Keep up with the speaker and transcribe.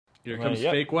Here comes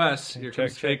Fake Wes. Here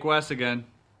comes Fake Wes again.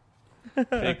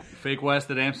 Fake Wes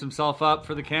that amps himself up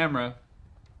for the camera.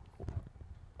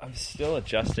 I'm still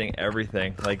adjusting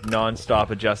everything, like non-stop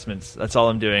adjustments. That's all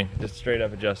I'm doing, just straight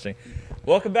up adjusting.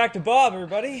 Welcome back to Bob,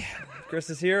 everybody. Chris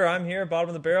is here. I'm here. Bottom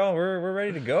of the barrel. We're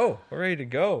ready to go. We're ready to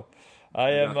go.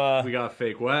 We got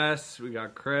Fake Wes. We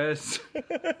got Chris.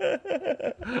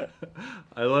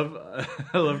 I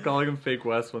love calling him Fake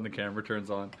Wes when the camera turns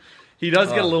on. He does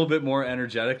get a little bit more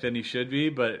energetic than he should be,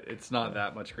 but it's not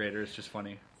that much greater. It's just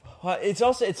funny. Well,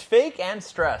 it's fake and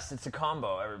stress. It's a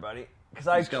combo, everybody. Because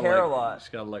I care a lot.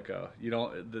 Just gotta let go. You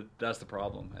don't. That's the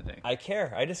problem, I think. I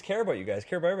care. I just care about you guys.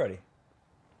 Care about everybody.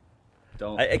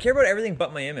 Don't. I care about everything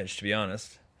but my image, to be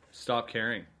honest. Stop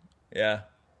caring. Yeah.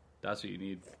 That's what you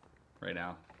need right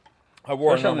now. I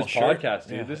wore Especially a normal on this shirt. podcast,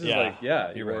 dude. Yeah. This is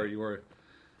you wore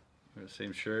the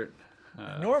same shirt.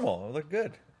 Normal. I look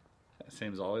good.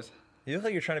 Same as always. You look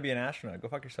like you're trying to be an astronaut. Go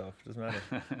fuck yourself. It doesn't matter.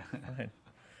 Fine.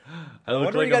 I look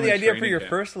wonder like you got I'm the in idea for training your camp.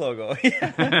 first logo.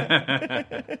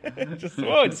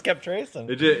 Just kept tracing.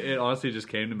 It honestly just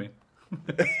came to me.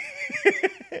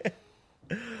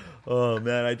 Oh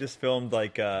man, I just filmed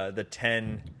like the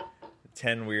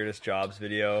 10 weirdest jobs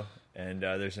video, and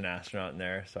there's an astronaut in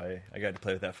there, so I got to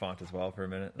play with that font as well for a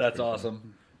minute. That's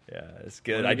awesome. Yeah, it's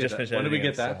good. I just finished. When did we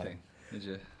editing get it, that so- thing? Did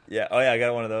you? Yeah. Oh yeah, I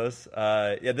got one of those.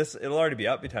 It'll already be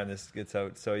up by the time this gets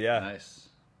out. So yeah. Nice.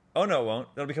 Oh no, it won't.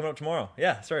 It'll be coming up tomorrow.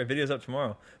 Yeah, sorry, video's up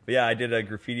tomorrow. But yeah, I did a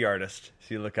graffiti artist.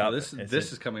 So you look up. This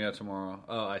is coming out tomorrow.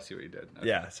 Oh, I see what you did. Okay.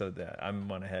 Yeah, so I'm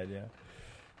one ahead. Yeah,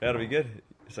 that'll be good.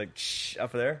 It's like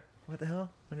up there. What the hell?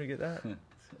 When did we get that?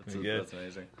 That's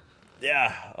amazing.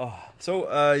 Yeah. Oh,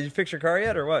 so you fix your car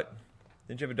yet, or what?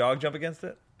 Didn't you have a dog jump against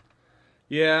it?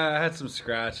 Yeah, I had some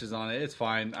scratches on it. It's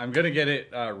fine. I'm gonna get it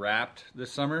wrapped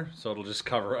this summer, so it'll just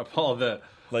cover up all the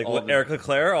Eric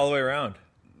Leclerc all the way around.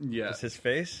 Yeah, Just his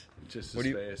face. Just his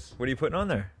face. What are you putting on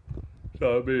there? So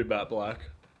it'll be matte black.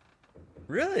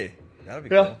 Really? That'll be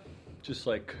cool. Just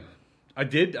like I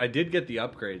did get the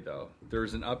upgrade though.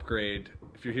 There's an upgrade.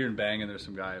 If you're hearing banging, there's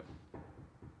some guy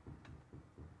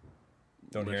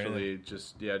Don't hear anything. literally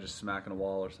just smacking a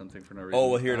wall or something for no reason. Oh,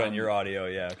 we'll hear it on your audio.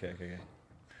 Yeah. Okay.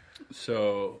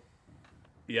 So,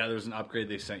 yeah, there's an upgrade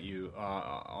they sent you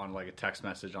on like a text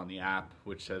message on the app,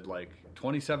 which said like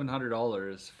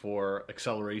 $2,700 for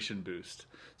acceleration boost.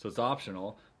 So it's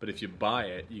optional, but if you buy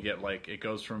it, you get like it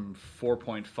goes from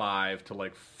 4.5 to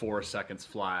like 4 seconds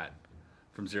flat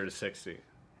from 0 to 60.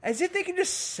 As if they can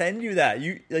just send you that.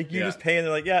 You just pay and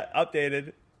they're like, yeah,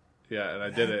 updated. Yeah, and I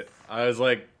did it. I was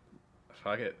like,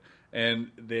 fuck it, and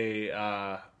they.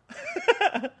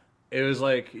 It was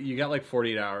like you got like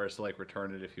 48 hours to like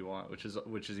return it if you want, which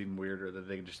is even weirder that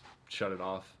they can just shut it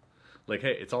off. Like,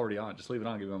 hey, it's already on. Just leave it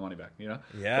on. Give me my money back. You know?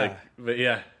 Yeah. But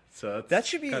yeah. So That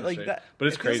should be like strange. that. But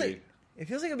it's it feels crazy. Like, it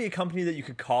feels like it'd be a company that you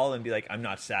could call and be like, I'm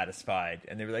not satisfied,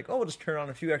 and they'd be like, oh, we'll just turn on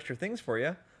a few extra things for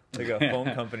you, like a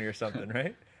phone company or something,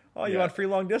 right? Oh, you want free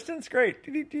long distance? Great.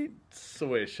 It's the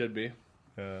way it should be.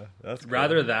 That's cool.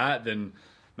 Rather that than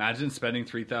imagine spending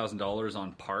 $3,000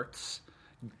 on parts.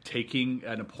 Taking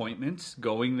an appointment,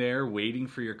 going there, waiting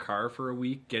for your car for a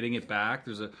week, getting it back.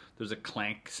 There's a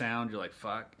clank sound. You're like,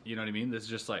 fuck. You know what I mean? This is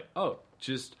just like,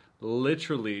 just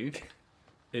literally,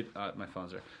 it. My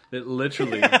phone's there. It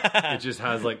literally, it just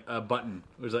has like a button.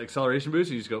 There's like acceleration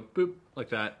boost. And you just go boop like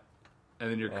that,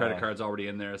 and then your credit card's already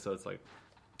in there. So it's like.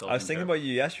 I was thinking about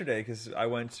you yesterday because I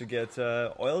went to get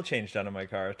oil changed done in my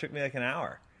car. It took me like an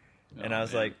hour, and I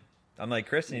was like. I'm like,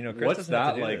 Kristen, Chris what's doesn't have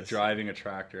that to do like this. driving a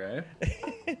tractor, eh?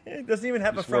 It doesn't even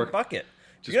have Just a front work- bucket.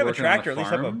 just You can have a working on a tractor, at least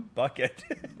have a farm? bucket.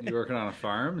 You working on a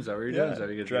farm? Is that what you're doing? Is that how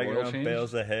you get the dragging oil around changed?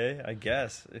 bales of hay, I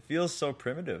guess. It feels so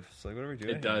primitive. It's like, what are we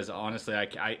doing? It does. Honestly,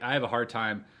 I have a hard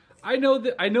time. I know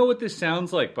what this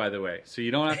sounds like, by the way, so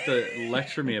you don't have to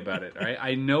lecture me about it. All right,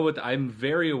 I know what I'm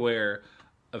very aware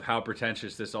of how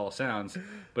pretentious this all sounds,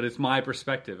 but it's my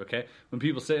perspective. Okay, when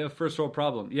people say a first world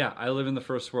problem, yeah, I live in the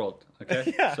first world.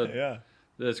 Okay, Yeah.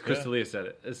 As Chris D'Elia said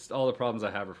it. It's all the problems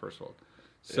I have are first world.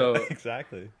 So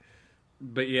exactly.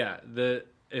 But yeah,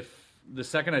 if the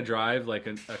second I drive like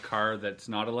a car that's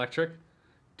not electric,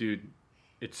 dude,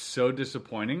 it's so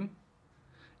disappointing.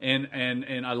 And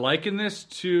I liken this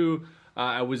to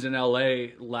I was in LA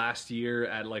last year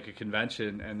at like a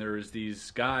convention, and there was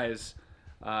these guys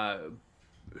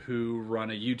who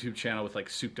run a YouTube channel with like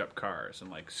souped up cars and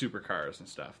like supercars and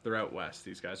stuff. They're out west.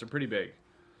 These guys are pretty big.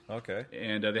 Okay.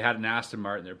 And they had an Aston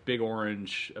Martin. They're big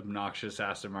orange, obnoxious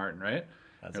Aston Martin, right?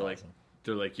 That's they're awesome.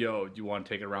 They're like, yo, do you want to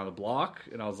take it around the block?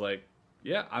 And I was like,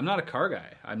 yeah, I'm not a car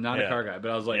guy. I'm not a car guy.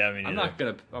 But I was like, Yeah, me I'm not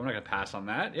gonna pass on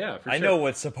that. Yeah, for sure. I know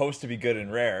what's supposed to be good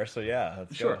and rare, so yeah,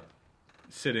 let's Sure. go.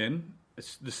 Sit in.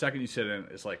 the second you sit in,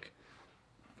 it's like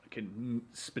fucking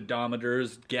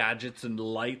speedometers, gadgets, and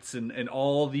lights, and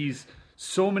all these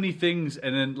so many things,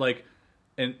 and then like,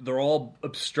 and they're all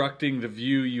obstructing the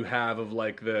view you have of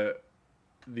like the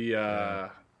the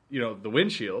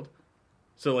windshield.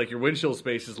 So like your windshield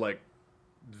space is like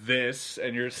this,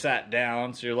 and you're sat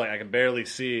down, so you're like I can barely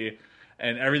see.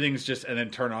 And everything's just, and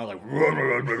then turn on like,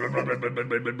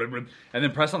 and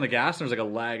then press on the gas, and there's like a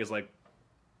lag. It's like,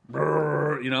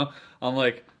 I'm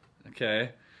like,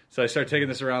 okay. So I start taking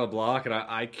this around the block, and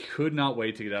I could not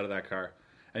wait to get out of that car.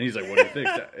 And he's like, what do you think?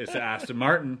 It's an Aston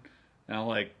Martin. And I'm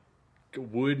like,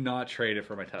 would not trade it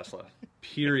for my Tesla.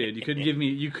 Period. You couldn't give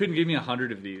me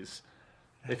 100 of these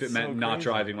if it meant not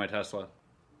driving my Tesla.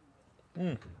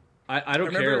 I don't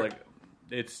care. Like,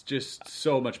 it's just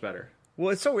so much better.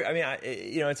 Well, it's so weird. I mean,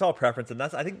 it's all preference, and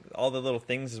I think all the little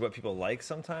things is what people like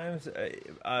sometimes.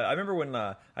 I remember when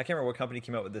I can't remember what company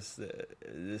came out with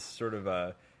this sort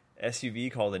of SUV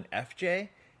called an FJ,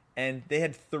 and they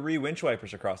had 3 windshield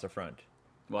wipers across the front.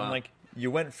 Wow. I'm like,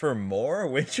 you went for more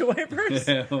windshield wipers?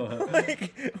 Yeah.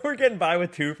 Like, we're getting by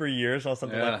with 2 for years or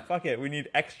something. Yeah. Like, fuck it, we need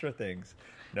extra things.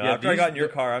 No, Yeah, after I got in your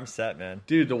car, I'm set, man.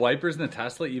 Dude, the wipers in the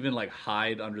Tesla even like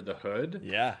hide under the hood.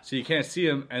 Yeah. So you can't see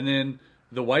them, and then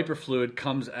the wiper fluid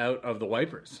comes out of the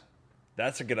wipers.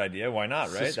 That's a good idea. Why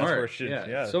not, right? So smart. That's where it should,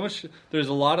 yeah. So much. There's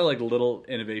a lot of like little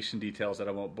innovation details that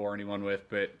I won't bore anyone with,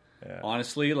 but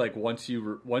honestly, like once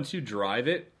you drive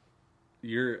it,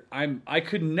 I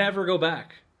could never go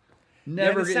back.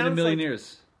 Never in a million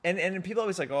years. And people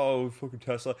always like, oh, fucking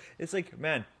Tesla. It's like,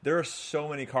 man, there are so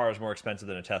many cars more expensive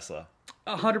than a Tesla.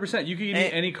 100%. You could give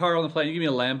me any car on the planet. You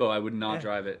give me a Lambo, I would not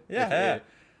drive it.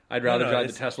 I'd rather drive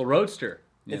the Tesla Roadster.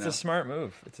 It's a smart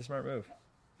move.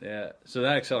 Yeah. So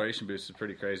that acceleration boost is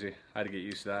pretty crazy. I had to get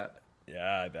used to that.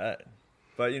 Yeah, I bet.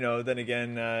 But, then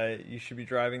again, you should be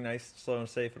driving nice, slow, and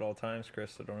safe at all times,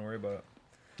 Chris, so don't worry about it.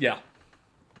 Yeah.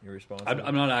 You're responsible.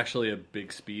 I'm not actually a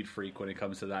big speed freak when it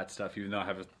comes to that stuff, even though I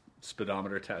have a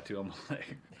speedometer tattoo on my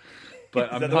leg.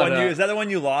 But is that the one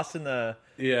you lost in the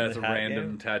Yeah, in it's the a random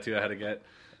game? tattoo I had to get.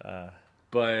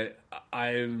 But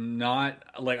I'm not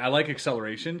like I like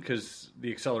acceleration because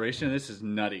the acceleration in this is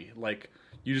nutty. Like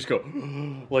you just go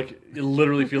like it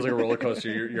literally feels like a roller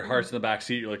coaster. Your heart's in the back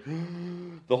seat. You're like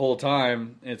the whole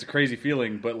time, and it's a crazy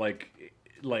feeling. But like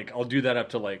I'll do that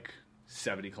up to like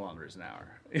 70 kilometers an hour.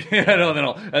 And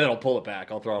then I'll pull it back.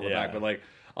 I'll throttle it back. But like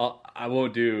I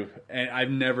won't do. And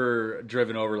I've never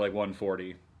driven over like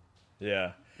 140.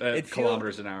 Yeah,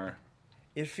 kilometers an hour.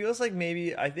 It feels like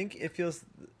the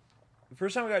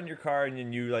first time I got in your car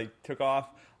and you like took off,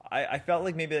 I felt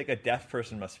like maybe like a deaf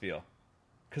person must feel.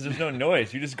 Because there's no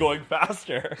noise. You're just going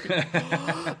faster.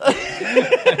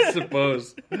 I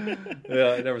suppose.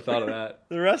 Yeah, I never thought of that.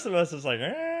 The rest of us is like,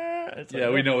 It's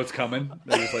like, we know what's coming.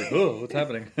 They're just like, oh, what's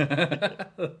happening?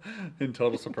 In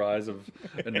total surprise of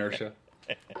inertia.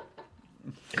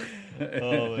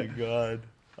 Oh my god.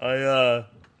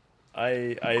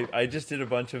 I just did a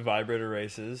bunch of vibrator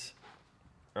races.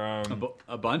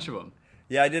 A bunch of them.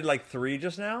 Yeah, I did like 3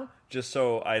 just now, just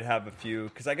so I'd have a few,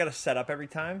 because I got to set up every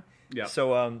time. Yeah.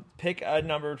 So pick a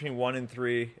number between 1 and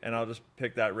 3, and I'll just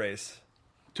pick that race.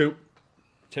 2.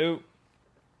 2.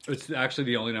 It's actually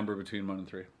the only number between 1 and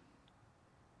 3.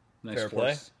 Nice Fair force.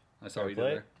 play. I saw what you did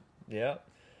there.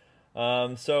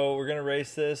 Yeah. So we're gonna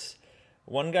race this.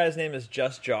 One guy's name is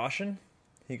Just Joshin.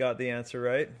 He got the answer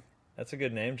right. That's a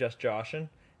good name, Just Joshin.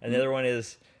 And the other one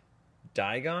is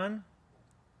Digon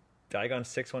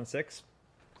 616.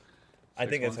 I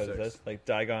think that's what it says, like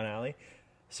Digon Alley.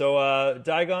 So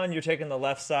Digon, you're taking the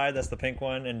left side. That's the pink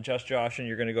one. And Just Joshin,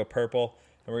 you're going to go purple.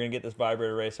 And we're going to get this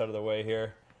vibrator race out of the way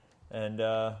here. And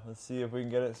let's see if we can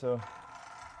get it so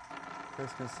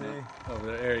Chris can see. Oh,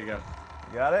 there you go.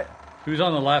 You got it? Who's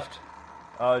on the left?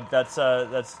 That's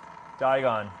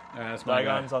Digon. That's my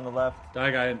Digon's guy. on the left.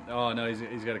 Digon. Oh no,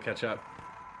 he's got to catch up.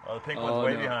 Oh, the pink one's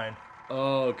way behind.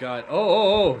 Oh god.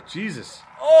 Oh, Jesus.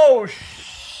 Oh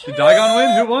shit! Did Digon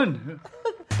win? Who won?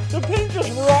 The pink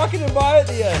just rocketed by at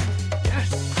the end.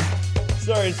 Yes.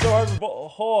 Sorry, it's so hard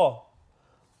for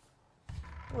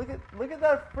Look at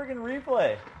that freaking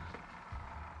replay.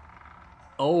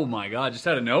 Oh my god! Just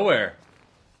out of nowhere.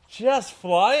 Just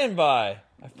flying by.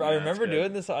 I remember good.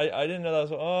 doing this. I didn't know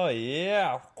that was. Oh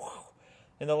yeah,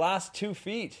 in the last 2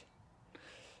 feet.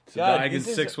 So Digon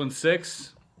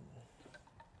 616.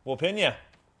 We'll pin you.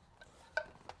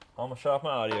 Almost shut off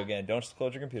my audio again. Don't just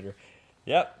close your computer.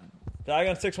 Yep.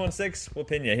 Digon 616. We'll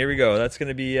pin you. Here we go. That's going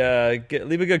to be.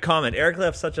 Leave a good comment. Eric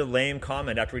left such a lame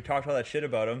comment after we talked all that shit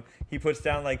about him. He puts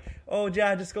down like, "Oh,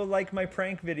 yeah, just go like my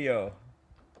prank video."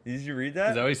 Did you read that?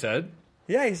 Is that what he said?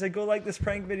 Yeah, he said, "Go like this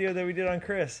prank video that we did on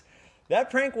Chris." That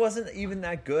prank wasn't even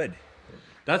that good.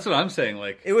 That's what I'm saying.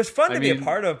 Like, It was fun to be a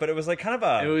part of, but it was like kind of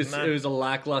a. It was a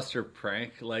lackluster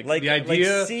prank. Like the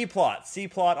idea, like C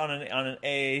plot on an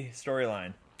A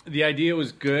storyline. The idea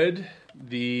was good.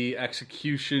 The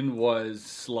execution was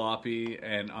sloppy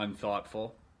and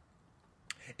unthoughtful.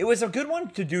 It was a good one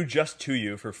to do just to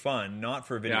you for fun, not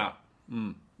for video.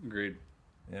 Yeah, agreed.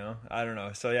 You know, I don't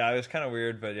know. So yeah, it was kind of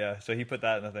weird, but yeah. So he put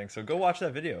that in the thing. So go watch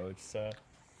that video. It's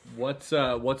what's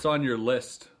on your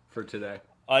list for today?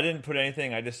 I didn't put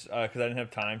anything. I just because I didn't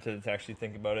have time to actually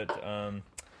think about it.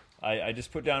 I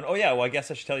just put down. Oh yeah, well I guess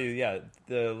I should tell you. Yeah,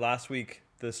 the last week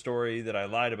the story that I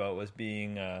lied about was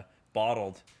being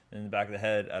bottled in the back of the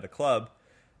head at a club,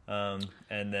 and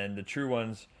then the true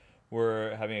ones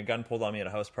were having a gun pulled on me at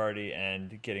a house party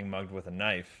and getting mugged with a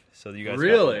knife. So you guys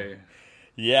really.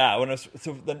 Yeah,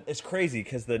 it's crazy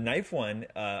because the knife one,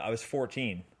 I was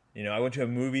 14. You know, I went to a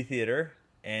movie theater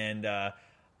and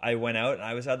I went out and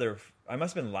I was I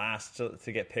must have been last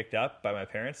to get picked up by my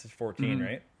parents. It's 14,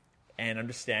 right? And I'm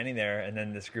just standing there, and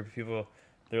then this group of people,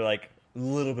 they're like a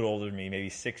little bit older than me, maybe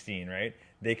 16, right?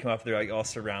 They come up, they're like all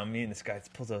surround me, and this guy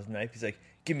pulls out his knife. He's like,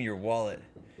 "Give me your wallet."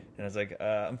 And I was like,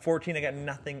 I'm 14, I got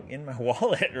nothing in my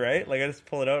wallet, right? Like I just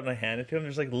pull it out and I hand it to him.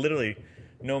 There's like literally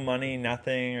no money,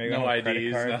 nothing, or no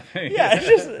IDs, nothing. Yeah,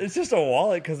 it's just a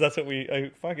wallet because that's what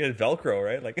fucking Velcro,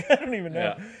 right? Like I don't even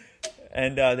know. Yeah.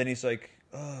 And then he's like,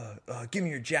 "Give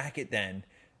me your jacket, then."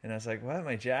 And I was like, "What?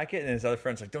 My jacket?" And his other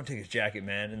friend's like, "Don't take his jacket,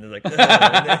 man." And they're like,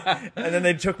 and then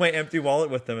they took my empty wallet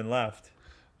with them and left.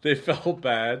 They felt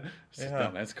bad. Yeah.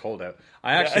 No, man, it's cold out.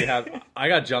 I actually I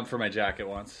got jumped for my jacket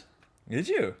once. Did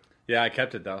you? Yeah, I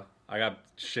kept it though. I got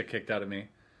shit kicked out of me,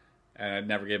 and I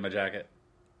never gave my jacket.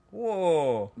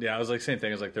 Whoa. Yeah, I was like same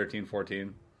thing. I was like 13,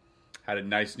 14. Had a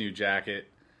nice new jacket,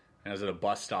 and I was at a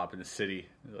bus stop in the city,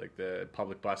 like the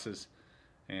public buses.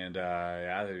 And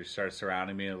they started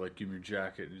surrounding me and like, "Give me your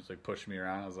jacket." And he's like pushing me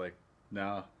around. I was like,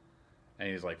 "No." And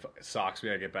he's like, socks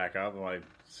me. I get back up. I'm like,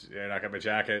 "Yeah, I got my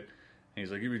jacket." And he's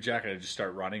like, "Give me your jacket." I just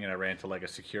start running, and I ran to like a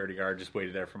security guard, just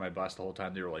waited there for my bus the whole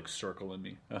time. They were like circling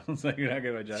me. I was like, "You're not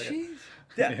getting my jacket." Jeez.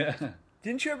 Yeah.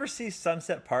 Didn't you ever see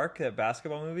Sunset Park, that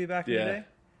basketball movie back in the day?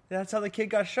 That's how the kid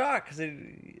got shot, because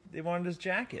they wanted his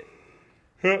jacket.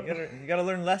 You got to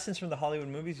learn lessons from the Hollywood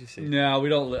movies you see. No, we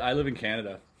don't. I live in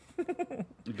Canada.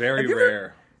 Very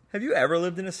rare. Have you ever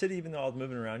lived in a city, even though all the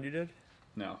moving around you did?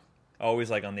 No.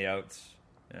 Always like on the outs.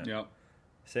 Yeah. Yep.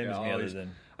 Same as me. Other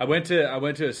than I went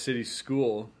to a city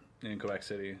school in Quebec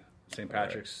City, St.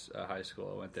 Patrick's High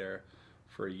School. I went there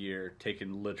for a year,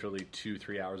 taking literally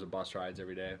 2-3 hours of bus rides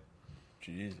every day.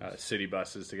 Jesus. City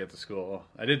buses to get to school.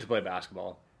 I did to play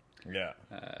basketball. Yeah.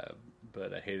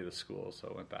 But I hated the school, so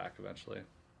I went back eventually.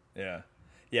 Yeah.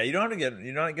 Yeah, you're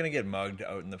not gonna get mugged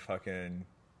out in the fucking.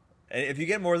 If you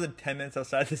get more than 10 minutes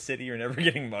outside the city, you're never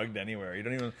getting mugged anywhere. We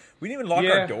didn't even lock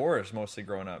our doors mostly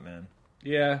growing up, man.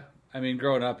 Yeah, I mean,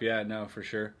 growing up, no, for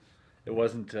sure. It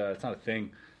wasn't. It's not a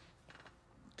thing.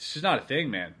 It's just not a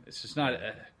thing, man. It's just not.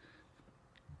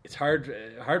 It's hard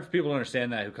for people to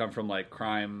understand that who come from like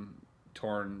crime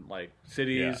torn like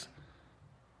cities. Yeah.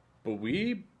 But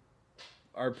we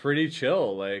are pretty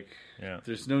chill. Like,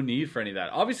 there's no need for any of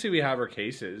that. Obviously, we have our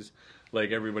cases,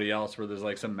 like everybody else, where there's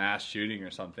like some mass shooting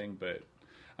or something. But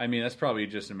I mean, that's probably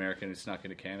just an American who snuck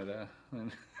into Canada.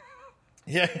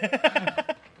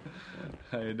 Yeah.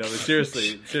 I know, but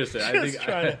seriously,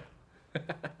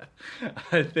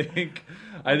 I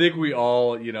think we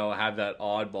all, have that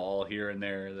oddball here and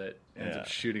there that ends up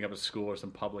shooting up a school or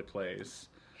some public place.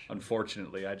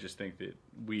 Unfortunately, I just think that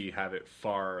we have it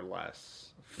far less.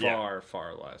 Far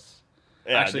less.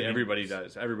 Yeah, actually, everybody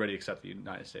does. Everybody except the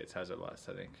United States has it less,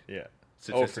 I think. Yeah.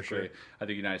 Statistically, for sure. I think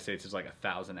the United States is like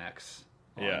 1,000x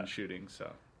on shooting, so.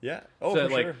 Yeah. So,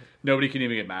 for sure. Nobody can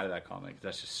even get mad at that comment.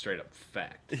 That's just straight up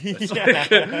fact. You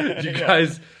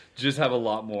guys just have a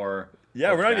lot more.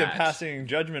 Yeah, we're not even passing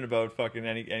judgment about fucking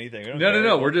anything.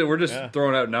 No. We're just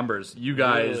throwing out numbers. You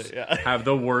guys have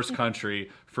the worst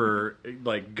country for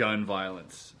like gun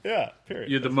violence. Yeah. Period.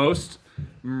 You're the most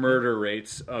murder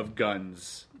rates of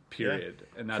guns. Period.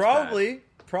 Yeah. And that's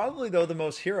probably though the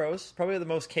most heroes. Probably the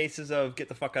most cases of get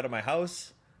the fuck out of my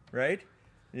house. Right.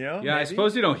 Yeah, maybe? I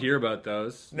suppose you don't hear about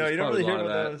those. No, you don't really hear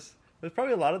about those. There's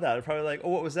probably a lot of that. They're probably like, "Oh,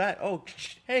 what was that? Oh,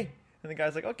 hey." And the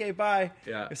guy's like, "Okay, bye."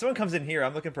 Yeah. If someone comes in here,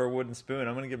 I'm looking for a wooden spoon.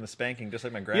 I'm going to give them a spanking just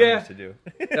like my grandma used to do.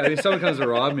 Yeah, if someone comes to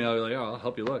rob me, I'll be like, "Oh, I'll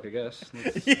help you look, I guess.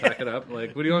 Let's pack it up."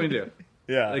 Like, what do you want me to do?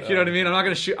 Yeah. Like, you know what I mean? I'm not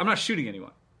going to shoot. I'm not shooting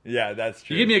anyone. Yeah, that's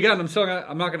true. You give me a gun,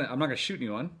 I'm not going to shoot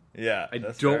anyone. Yeah. I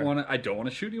don't want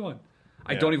to shoot anyone.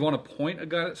 I don't even want to point a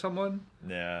gun at someone.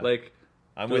 Yeah. Like,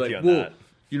 I'm with you on that.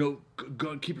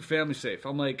 Go keep your family safe.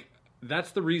 I'm like,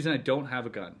 that's the reason I don't have a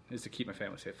gun, is to keep my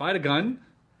family safe. If I had a gun,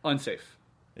 unsafe.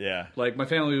 Yeah. Like, my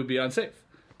family would be unsafe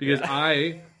because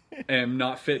I am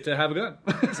not fit to have a gun.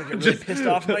 It's like I'm really pissed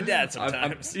off at my dad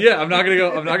sometimes. I'm not gonna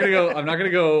go. I'm not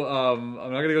gonna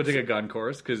go take a gun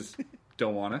course because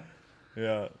don't want to.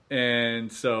 Yeah.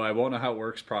 And so I won't know how it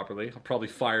works properly. I'll probably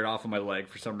fire it off on my leg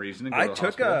for some reason. And go to the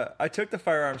hospital. I took the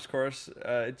firearms course.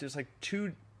 Just like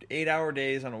 2 8-hour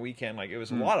days on a weekend. Like, it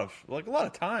was a lot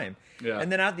of time. Yeah.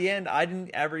 And then at the end, I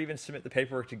didn't ever even submit the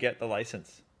paperwork to get the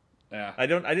license. Yeah. I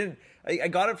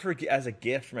got it as a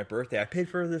gift for my birthday. I paid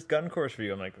for this gun course for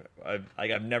you. I'm like,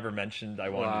 I've never mentioned I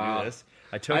wanted to do this.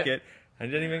 I took it. I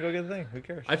didn't even go get the thing. Who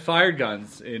cares? I fired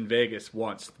guns in Vegas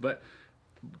once, but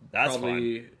That's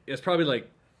probably fun. it's probably like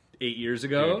 8 years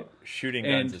ago. Dude, shooting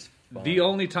guns And is fun. the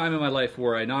only time in my life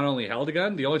where I not only held a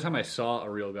gun, the only time I saw a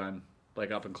real gun,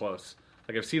 like up and close.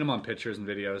 Like, I've seen them on pictures and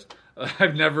videos.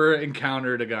 I've never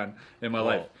encountered a gun in my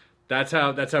life. That's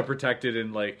how protected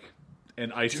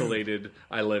and isolated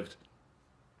I lived.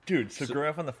 Dude, so growing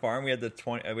up on the farm, we had a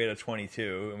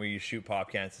 22, and we used to shoot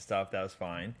pop cans and stuff. That was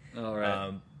fine. All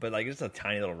right. But like, it's a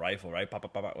tiny little rifle, right? Pop,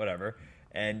 pop, pop, pop, whatever.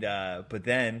 And but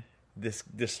then this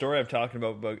story I'm talking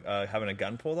about having a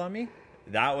gun pulled on me.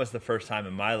 That was the first time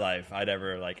in my life I'd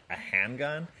ever like a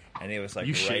handgun, and it was like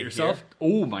You right shit yourself? here.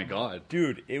 Oh my god,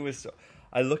 Dude! It was.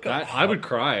 I look up. I would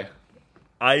cry.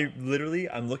 I'm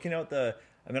looking out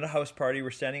I'm at a house party. We're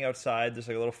standing outside. There's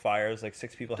like a little fire. There's like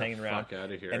 6 people hanging around. Fuck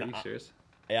out of here! And Are you serious?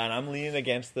 Yeah, and I'm leaning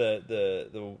against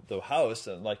the house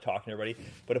and like talking to everybody.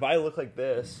 But if I look like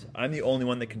this, I'm the only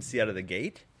one that can see out of the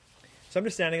gate. So I'm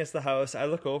just standing against the house. I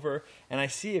look over and I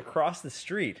see across the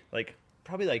street, like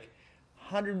probably like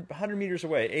 100 meters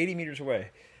away, 80 meters away,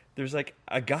 there's like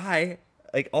a guy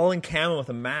like all in camo with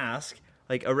a mask,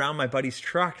 like around my buddy's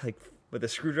truck, like with a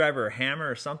screwdriver or hammer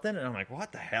or something. And I'm like,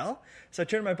 what the hell? So I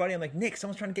turn to my buddy. I'm like, Nick,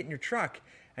 someone's trying to get in your truck.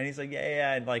 And he's like,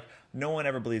 yeah. And like, no one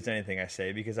ever believes anything I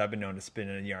say because I've been known to spin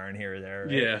in a yarn here or there.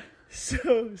 Right? Yeah.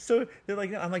 So they're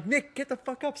like, I'm like, Nick, get the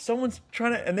fuck up. Someone's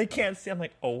trying to, and they can't see. I'm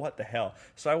like, oh, what the hell?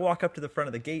 So I walk up to the front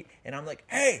of the gate and I'm like,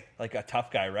 hey, like a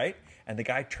tough guy, right? And the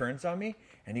guy turns on me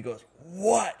and he goes,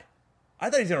 what? I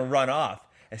thought he was going to run off.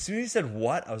 As soon as he said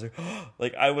what, I was like, oh,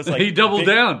 like I was like, He doubled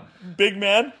down. Big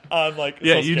man. I'm like,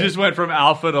 Yeah, so you scared. just went from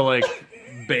alpha to like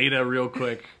beta real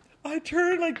quick. I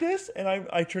turn like this, and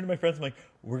I turn to my friends. I'm like,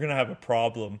 we're gonna have a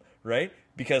problem, right?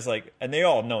 Because like, and they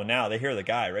all know now. They hear the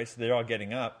guy, right? So they're all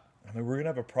getting up. I'm like, we're gonna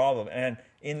have a problem. And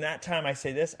in that time, I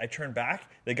say this. I turn back.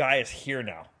 The guy is here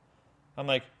now. I'm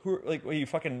like, who? Like, what are you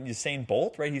fucking Usain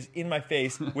Bolt, right? He's in my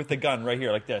face with the gun right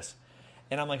here, like this.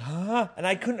 And I'm like, huh? And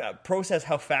I couldn't process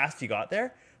how fast he got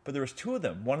there. But there was 2 of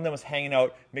them. One of them was hanging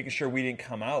out, making sure we didn't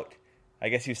come out. I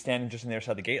guess he was standing just on the other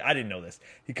side of the gate. I didn't know this.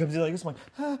 He comes in like this. I'm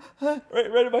like,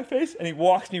 right in my face. And he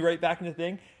walks me right back into the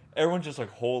thing. Everyone's just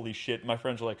like, holy shit. My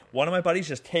friends are like, one of my buddies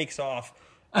just takes off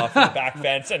the back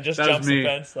fence and just jumps the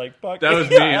fence. Like, fuck. That was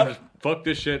me. I was, fuck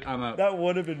this shit. I'm out. That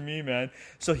would have been me, man.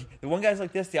 So the one guy's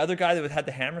like this. The other guy that had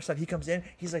the hammer stuff, he comes in.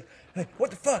 He's like, hey, what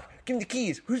the fuck? Give me the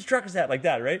keys. Whose truck is that? Like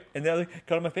that, right? And the other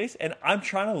got on my face. And I'm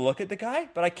trying to look at the guy,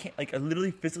 but I can't. Like, I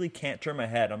literally physically can't turn my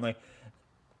head. I'm like,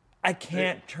 I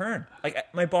can't turn. Like,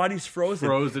 my body's frozen.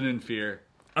 Frozen in fear.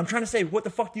 I'm trying to say, what the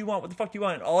fuck do you want? What the fuck do you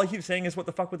want? And all I keep saying is, what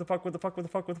the fuck, what the fuck, what the fuck, what the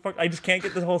fuck, what the fuck. I just can't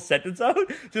get the whole sentence out.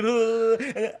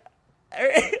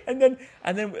 And then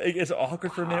it's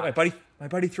awkward for a minute. My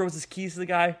buddy throws his keys to the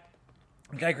guy.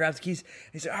 The guy grabs the keys.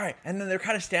 And he's like, all right. And then they're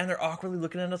kind of standing there awkwardly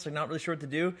looking at us, like not really sure what to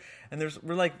do. And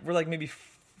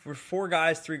we're 4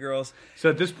 guys, 3 girls. So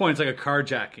at this point, it's like a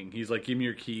carjacking. He's like, give me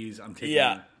your keys. I'm taking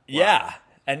Yeah. Wow. Yeah.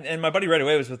 And my buddy right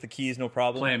away was with the keys, no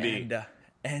problem. Plan B.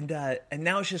 And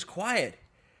now it's just quiet.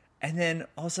 And then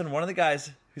all of a sudden, one of the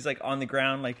guys who's like on the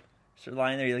ground, like sort of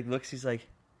lying there, he like looks, he's like,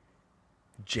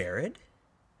 Jared?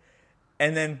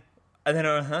 And then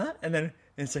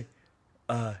it's like,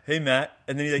 hey Matt.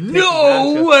 And then he like, takes his mask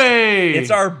No off. way!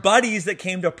 It's our buddies that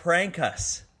came to prank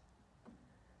us.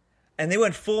 And they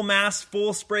went full mask,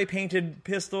 full spray painted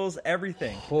pistols,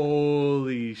 everything.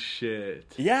 Holy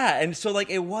shit. Yeah, and so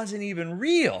like it wasn't even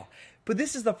real. But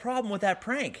this is the problem with that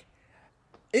prank.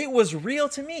 It was real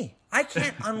to me. I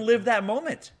can't unlive that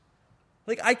moment.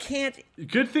 Like, I can't.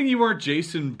 Good thing you weren't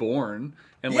Jason Bourne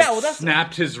and Yeah, well, that's-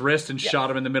 snapped his wrist and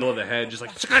shot him in the middle of the head, just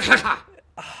like,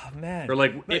 Oh, man. or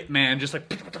like It Man, just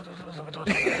like.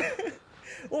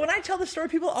 Well, when I tell the story,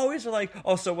 people always are like,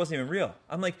 oh, so it wasn't even real.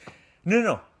 I'm like,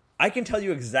 no. I can tell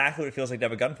you exactly what it feels like to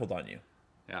have a gun pulled on you.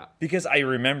 Yeah. Because I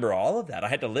remember all of that. I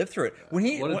had to live through it. What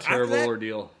a terrible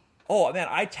ordeal. Oh, man,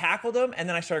 I tackled him, and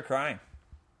then I started crying.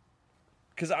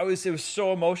 Because it was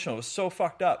so emotional. It was so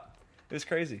fucked up. It was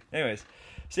crazy. Anyways,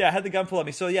 So yeah, I had the gun pulled on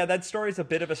me. So yeah, that story's a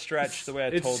bit of a stretch the way I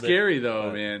It's told it. scary though,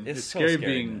 but man. It's so scary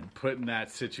being man. put in that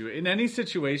situation. In any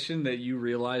situation that you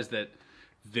realize that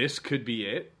this could be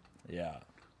it, Yeah.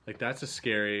 like that's a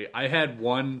scary. I had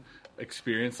one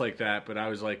experience like that, but I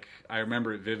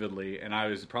remember it vividly, and I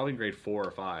was probably in grade 4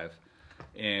 or 5,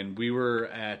 and we were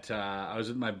at. I was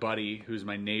with my buddy, who's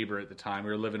my neighbor at the time. We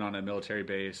were living on a military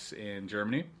base in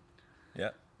Germany.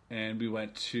 Yeah. And we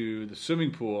went to the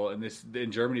swimming pool, and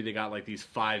in Germany they got like these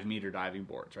 5-meter diving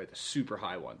boards, right? The super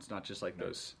high ones, not just like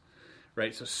those,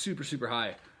 right? So super super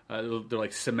high. They're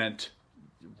like cement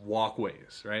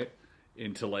walkways, right,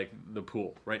 into like the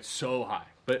pool, right? So high,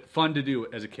 but fun to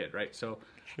do as a kid, right? So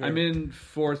I'm in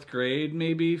 4th grade,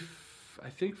 maybe. I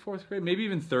think 4th grade, maybe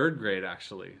even 3rd grade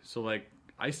actually. So like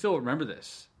I still remember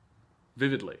this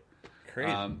vividly.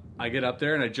 Crazy. I get up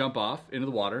there and I jump off into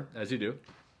the water, as you do.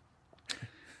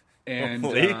 And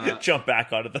Hopefully, jump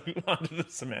back onto the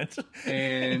cement.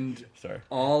 And Sorry.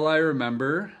 all I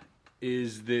remember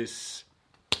is this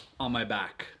on my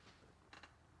back.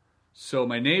 So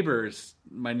my neighbor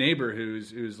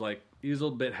who's like, he's a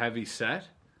little bit heavy set,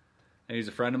 and he's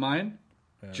a friend of mine,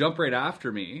 jumped right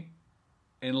after me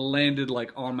and landed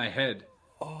like on my head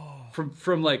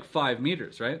from like 5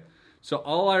 meters, right? So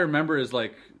all I remember is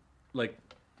like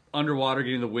underwater,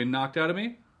 getting the wind knocked out of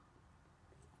me.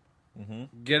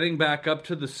 Getting back up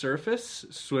to the surface,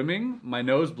 swimming, my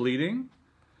nose bleeding.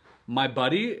 My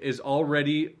buddy is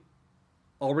already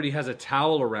has a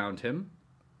towel around him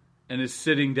and is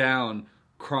sitting down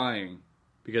crying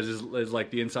because his like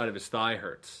the inside of his thigh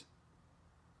hurts.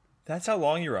 That's how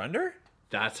long you were under?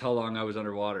 That's how long I was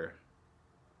underwater.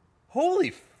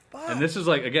 Holy fuck. And this is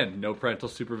like, again, no parental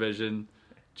supervision,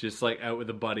 just like out with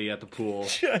a buddy at the pool.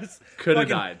 Just Could have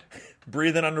fucking died.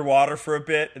 breathing underwater for a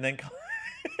bit and then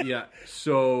Yeah,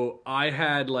 so I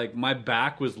had like my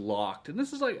back was locked, and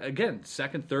this is like again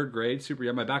 2nd, 3rd grade, super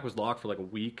young. My back was locked for like a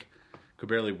week, could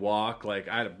barely walk. Like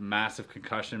I had a massive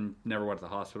concussion, never went to the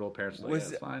hospital. Parents were like, yeah,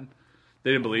 it's fine.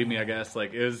 They didn't believe me, I guess.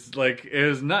 Like it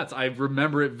was nuts. I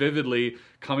remember it vividly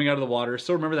coming out of the water.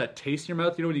 Still remember that taste in your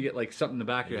mouth. You know when you get like something in the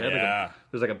back of your head, like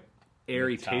there's like a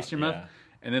airy taste in your mouth,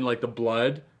 and then like the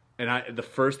blood. And the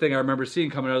first thing I remember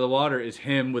seeing coming out of the water is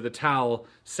him with a towel,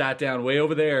 sat down way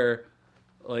over there,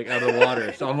 like out of the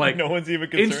water. So I'm like, no one's even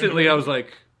concerned. Instantly, I was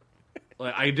like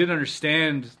I didn't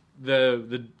understand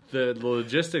the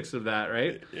logistics of that,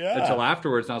 right? Yeah. Until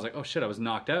afterwards, and I was like, oh shit, I was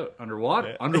knocked out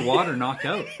underwater, knocked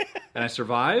out, and I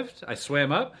survived. I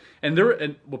swam up, and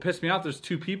what pissed me off, there's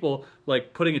 2 people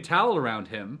like putting a towel around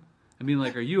him. I mean,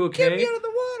 like, are you okay? Get me out of the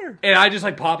water. And I just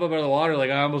like pop up out of the water,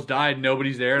 like I almost died.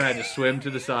 Nobody's there, and I had to swim to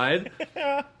the side.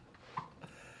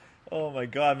 Oh my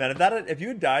god, man! If you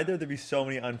had died there, there'd be so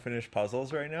many unfinished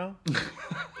puzzles right now.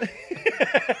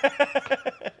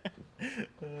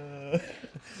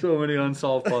 So many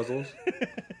unsolved puzzles.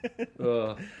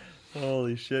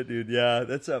 Holy shit, dude! Yeah,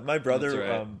 that's my brother.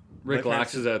 That's right. Rick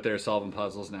Lax is out there solving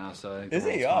puzzles now, so I think is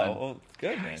he? fine. Oh, well,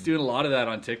 good man. He's doing a lot of that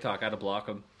on TikTok. I had to block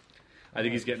him. I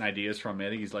think he's getting ideas from me. I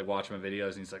think he's like watching my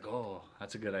videos and he's like, "Oh,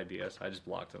 that's a good idea." So I just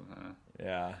blocked him.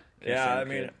 Yeah, Can't yeah. say I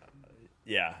mean, okay.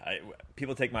 yeah.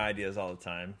 People take my ideas all the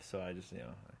time, so I just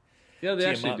Yeah, they Tee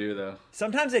 'em actually up. do though.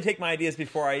 Sometimes they take my ideas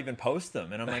before I even post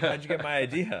them, and I'm like, "How'd you get my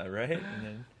idea?" Right? And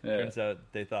then turns out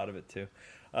they thought of it too.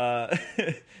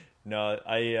 No,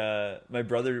 my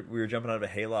brother, we were jumping out of a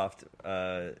hayloft,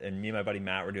 and me and my buddy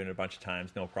Matt were doing it a bunch of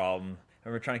times, no problem.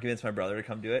 And we're trying to convince my brother to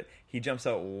come do it. He jumps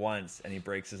out once and he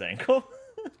breaks his ankle.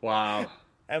 Wow.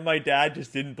 And my dad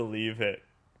just didn't believe it.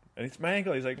 And it's my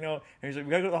ankle. He's like, no. And he's like,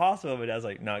 we gotta go to the hospital. My dad's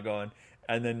like, not going.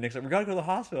 And then Nick's like, we gotta go to the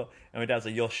hospital. And my dad's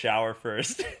like, you'll shower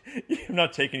first. I'm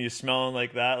not taking you smelling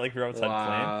like that, like you're outside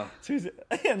Wow. playing. So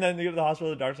and then they go to the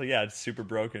hospital. The doctor's like, yeah, it's super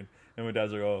broken. And my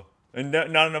dad's like, oh. And not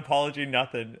an apology,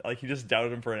 nothing. Like, he just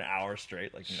doubted him for an hour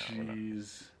straight. Like, no, we're not.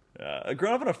 Jeez.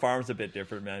 Growing up on a farm is a bit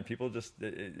different, man. People just,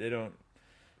 they don't.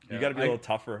 You got to be a little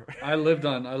tougher. I lived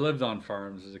on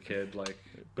farms as a kid, like,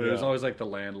 but it was Yeah. always like the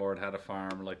landlord had a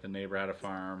farm, or like the neighbor had a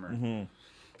farm.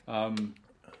 Or,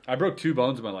 I broke 2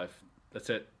 bones in my life. That's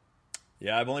it.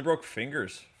 Yeah, I've only broke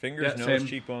fingers. Fingers, Yeah, nose, same.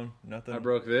 cheekbone, nothing. I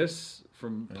broke this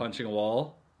from punching a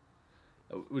wall,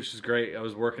 which is great. I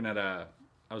was working in a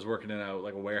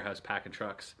like a warehouse packing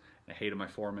trucks. And I hated my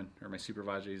foreman or my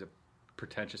supervisor. He's a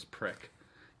pretentious prick.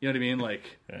 You know what I mean?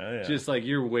 Like, Yeah. just like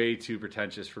you're way too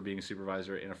pretentious for being a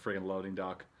supervisor in a friggin' loading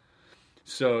dock.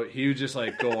 So he would just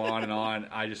like go on and on.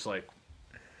 I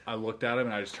looked at him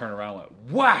and I just turned around and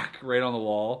went whack right on the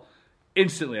wall.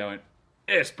 Instantly, I went,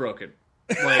 it's broken.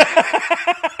 Like,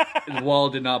 the wall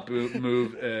did not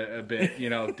move a bit. You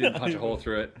know, didn't punch a hole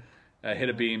through it. Hit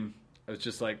a beam. I was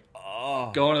just like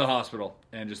Oh. going to the hospital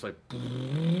and just like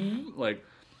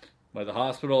by the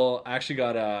hospital. I actually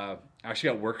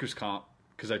got workers' comp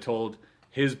because I told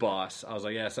his boss, I was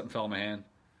like, yeah, something fell in my hand,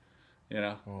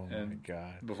 Oh my and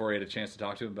God. before he had a chance to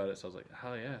talk to him about it, so I was like,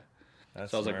 hell yeah.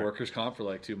 That's So I was like smart. workers' comp for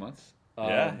like 2 months.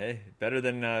 Yeah, hey, better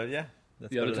than yeah. That's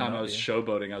The other better than time I not was being.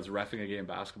 showboating, I was reffing a game of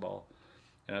basketball,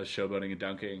 and I was showboating and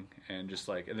dunking, and just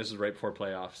like, and this was right before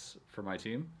playoffs for my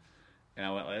team, and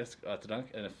I went like this at the dunk,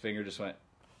 and a finger just went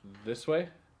this way,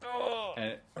 Oh.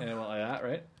 and it went like that,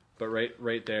 right? But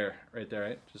right there,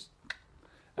 right? Just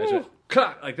I just went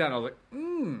cut like that, and I was like,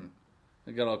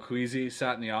 I got all queasy,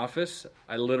 sat in the office.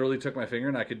 I literally took my finger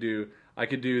and I could do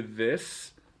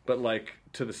this, but like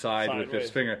to the side with Sideways. this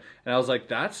finger, and I was like,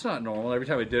 that's not normal. Every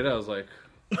time I did it, I was like.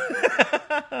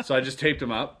 So I just taped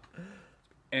him up,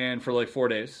 and for like 4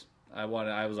 days, I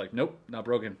was like, nope, not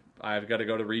broken. I've got to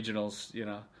go to regionals,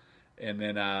 and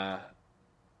then I'm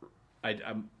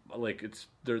like,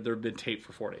 they've been taped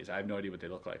for 4 days. I have no idea what they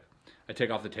look like. I take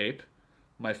off the tape,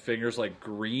 my finger's like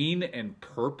green and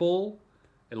purple.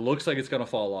 It looks like it's gonna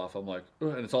fall off. I'm like, ugh,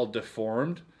 and it's all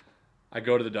deformed. I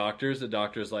go to the doctors. The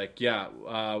doctor's like, yeah,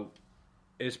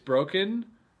 it's broken.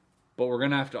 But we're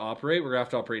gonna have to operate. We're gonna have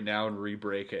to operate now and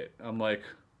re-break it. I'm like,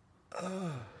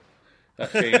 I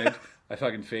fainted. I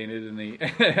fucking fainted in the.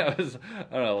 I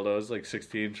don't know. I was like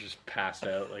 16, just passed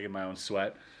out like in my own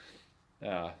sweat.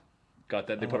 Got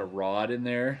that. They put a rod in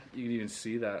there. You can even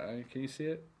see that. Can you see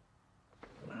it?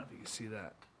 I don't know if you can see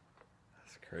that.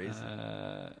 That's crazy.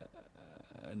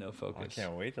 No I focus.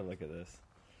 can't wait to look at this.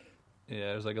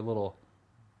 Yeah, there's like a little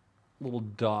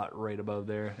dot right above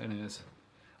there. Anyways,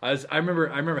 I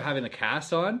remember having the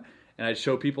cast on, and I'd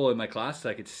show people in my class that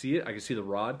I could see it. I could see the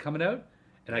rod coming out,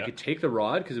 and I could take the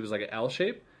rod because it was like an L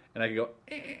shape, and I could go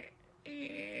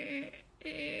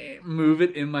move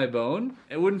it in my bone.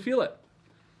 It wouldn't feel it.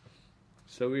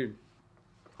 So weird.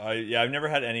 Yeah, I've never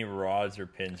had any rods or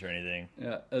pins or anything.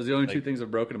 Yeah, those are the only two Like- things I've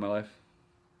broken in my life.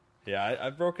 Yeah,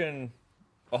 I've broken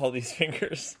all these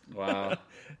fingers. Wow.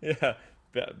 Yeah,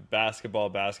 basketball,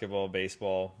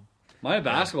 baseball. My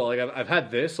basketball, like I've had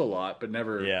this a lot, but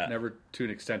never Yeah. to an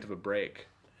extent of a break.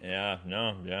 Yeah,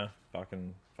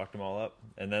 fucking fucked them all up.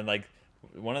 And then like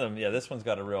one of them, yeah, this one's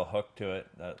got a real hook to it.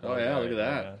 Oh, yeah, look at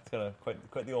that. Yeah, it's got a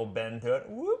quite the old bend to it.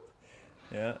 Whoop.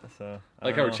 Yeah, so I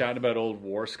like how we're chatting about old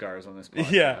war scars on this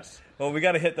podcast. Yeah. Well, we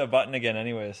got to hit the button again,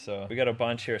 anyways. So we got a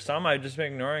bunch here. Some I've just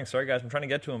been ignoring. Sorry, guys. I'm trying to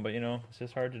get to them, but it's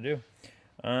just hard to do.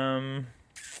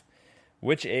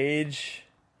 Which age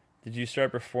did you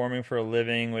start performing for a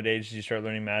living? What age did you start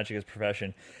learning magic as a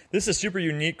profession? This is a super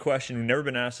unique question. We've never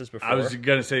been asked this before. I was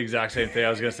gonna say the exact same thing. I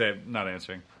was gonna say not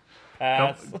answering.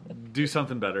 Pass. Do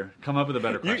something better. Come up with a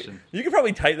better question. You could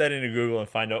probably type that into Google and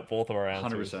find out both of our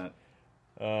answers. 100%.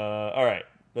 All right,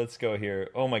 let's go here.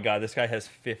 Oh my God, this guy has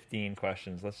 15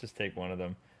 questions. Let's just take one of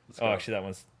them. go. Actually, that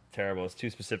one's terrible. It's too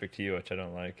specific to you, which I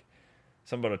don't like.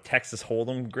 Something about a Texas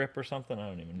Hold'em grip or something. I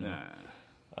don't even know.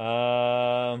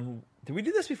 Nah. Did we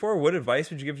do this before? What advice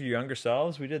would you give to your younger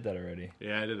selves? We did that already.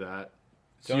 Yeah, I did that.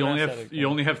 So Don't you only ask that have again. you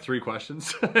only have 3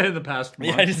 questions in the past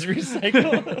month. Yeah, just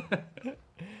recycle.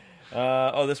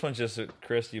 This one's just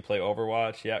Chris. Do you play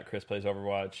Overwatch? Yeah, Chris plays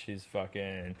Overwatch. He's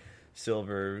fucking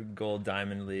silver, gold,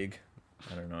 diamond league.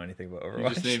 I don't know anything about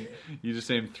Overwatch. You just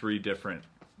named 3 different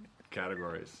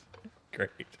categories.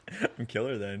 Great. I'm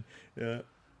killer then. Yeah.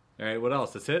 All right, what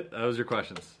else? That's it? That was your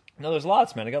questions. No, there's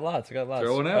lots, man. I got lots.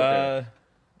 Throw one out there.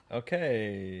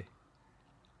 Okay.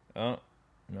 Oh,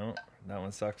 no. That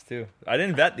one sucks too. I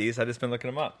didn't vet these. I just been looking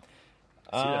them up.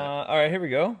 See that? All right, here we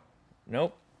go.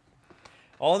 Nope.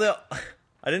 I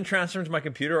didn't transfer them to my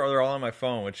computer, or they're all on my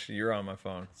phone, which you're on my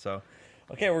phone. So,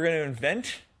 okay, we're going to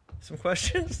invent some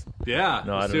questions. Yeah,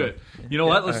 No, I let's don't do know. it. You know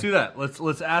Yeah, what? Let's all do that.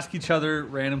 Let's ask each other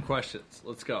random questions.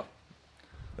 Let's go.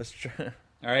 Let's try.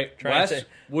 All right, Try and Wes, say-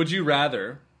 would you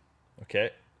rather? Okay.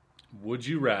 Would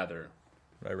you rather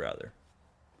I'd rather.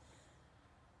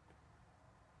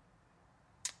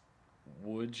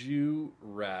 Would you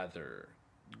rather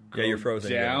Yeah, you're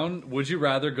frozen again. down? Would you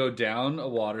rather go down a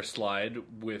water slide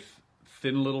with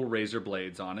thin little razor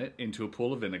blades on it into a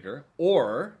pool of vinegar,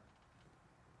 or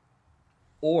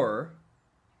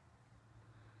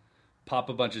pop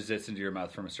a bunch of zits into your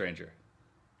mouth from a stranger?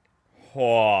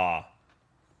 Oh.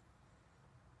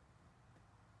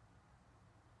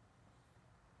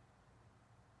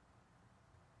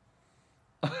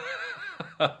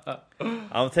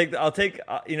 I'll take.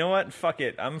 You know what? Fuck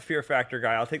it. I'm a Fear Factor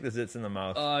guy. I'll take the zits in the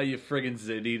mouth. You friggin'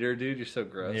 zit eater, dude! You're so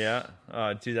gross. Yeah.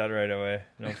 Do that right away.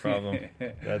 No problem.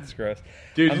 That's gross.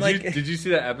 Dude. I'm Did you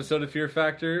see that episode of Fear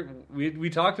Factor? We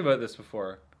talked about this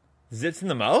before. Zits in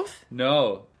the mouth?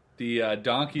 No, The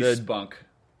donkey The- spunk.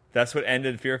 That's what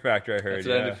ended Fear Factor, I heard. That's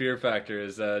what ended Fear Factor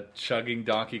is chugging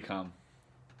donkey cum.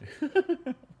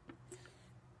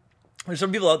 There's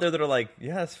some people out there that are like,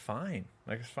 yeah, it's fine.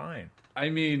 Like, it's fine. I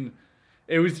mean,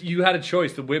 you had a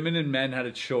choice. The women and men had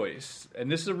a choice, and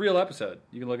this is a real episode.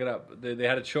 You can look it up. They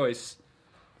had a choice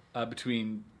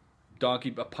between a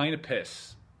pint of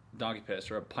piss, donkey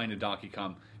piss, or a pint of donkey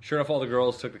cum. Sure enough, all the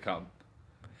girls took the cum,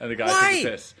 and the guys Why? took the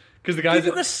piss. Because the guys,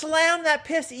 You could slam that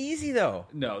piss easy, though.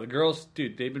 no, the girls,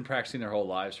 dude, they've been practicing their whole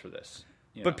lives for this.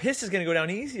 You know? But piss is going to go down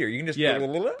easier. You can just... yeah,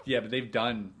 but they've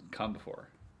done cum before.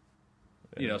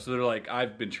 You know, so they're like,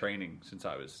 I've been training since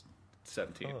I was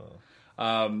 17.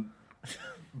 And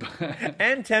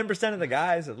 10% of the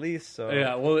guys, at least. So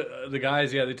Yeah, well, the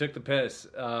guys, they took the piss.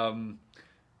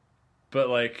 But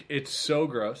like, it's so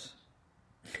gross,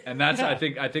 and that's I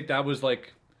think that was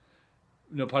like,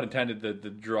 no pun intended, the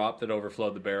drop that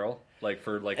overflowed the barrel. Like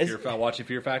for like watching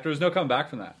Fear Factor, there's no coming back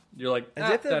from that. You're like,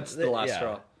 that's the last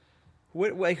straw.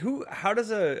 How does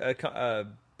a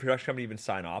production company even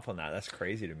sign off on that? That's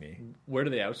crazy to me. Where do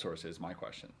they outsource? Is my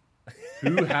question.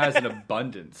 Who has an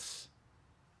abundance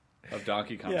of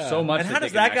Donkey Kong? Yeah. So much. And how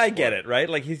does that guy get it? Right?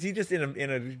 Like, is he just in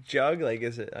a jug? Like,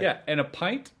 is it? Yeah, and a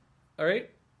pint. All right,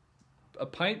 a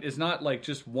pint is not like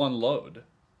just one load.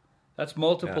 That's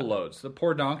multiple loads. The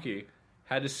poor donkey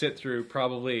had to sit through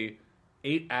probably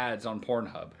 8 ads on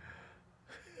Pornhub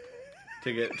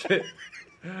to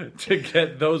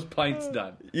get those pints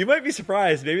done. You might be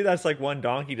surprised. Maybe that's like one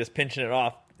donkey just pinching it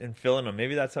off and filling them.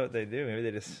 Maybe that's what they do.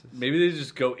 Maybe they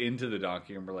just go into the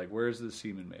donkey and we're like, "Where's the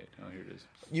semen made?" Oh, here it is.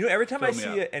 You know, every time I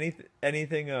Fill see me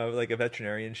anything like a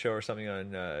veterinarian show or something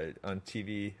on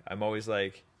TV, I'm always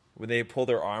like, when they pull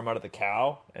their arm out of the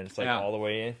cow and it's like all the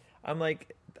way in, I'm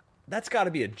like, that's got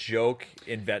to be a joke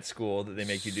in vet school that they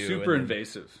make you do. Super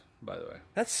invasive, by the way.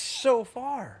 That's so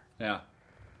far. Yeah.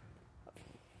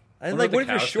 And like, what if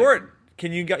you're short?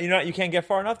 Can you can't get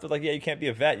far enough? They're like, yeah, you can't be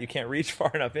a vet. You can't reach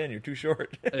far enough in. You're too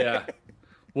short. Yeah.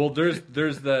 Well, there's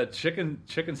the chicken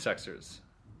sexers.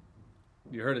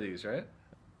 You heard of these, right?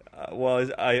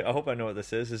 I hope I know what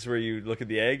this is. This is where you look at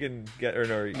the egg and get, or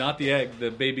no? Not the egg, the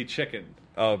baby chicken.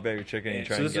 Oh, baby chicken. You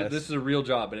try so and guess. This is a real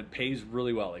job, and it pays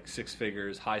really well, like 6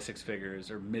 figures, high 6 figures,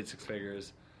 or mid 6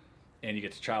 figures, and you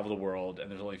get to travel the world.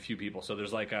 And there's only a few people, so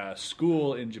there's like a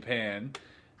school in Japan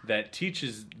that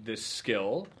teaches this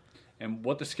skill. And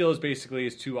what the skill is basically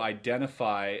is to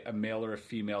identify a male or a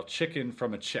female chicken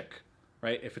from a chick,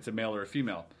 right? If it's a male or a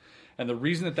female. And the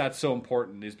reason that that's so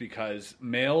important is because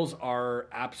males are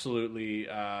absolutely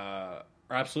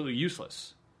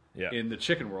useless in the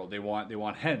chicken world. They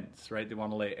want hens, right? They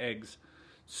want to lay eggs.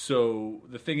 So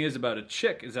the thing is about a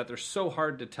chick is that they're so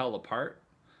hard to tell apart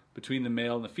between the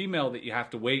male and the female that you have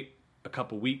to wait a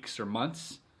couple weeks or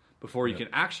months before you can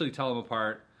actually tell them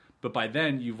apart. But by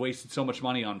then, you've wasted so much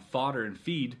money on fodder and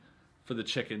feed for the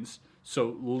chickens.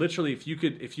 So literally, if you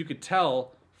could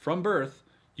tell from birth,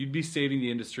 you'd be saving the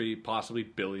industry possibly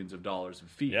billions of dollars in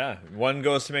feed. Yeah, one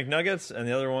goes to make nuggets, and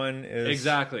the other one is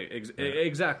exactly,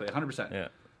 100%. Yeah,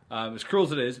 as cruel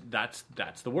as it is,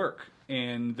 that's the work.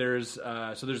 And there's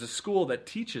a school that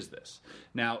teaches this.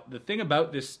 Now, the thing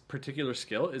about this particular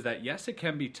skill is that yes, it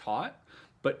can be taught,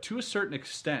 but to a certain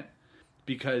extent.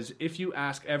 Because if you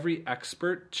ask every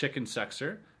expert chicken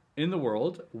sexer in the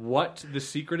world what the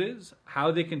secret is,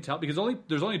 how they can tell, because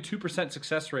there's only 2%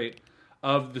 success rate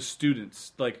of the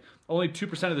students. Like, only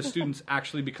 2% of the students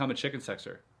actually become a chicken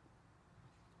sexer.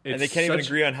 And they can't even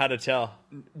agree on how to tell.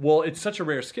 Well, it's such a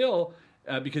rare skill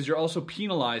because you're also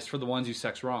penalized for the ones you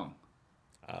sex wrong.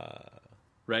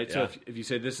 Right? Yeah. So if you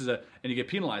say this is and you get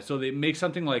penalized. So they make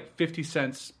something like 50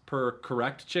 cents per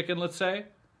correct chicken, let's say.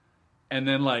 And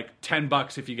then like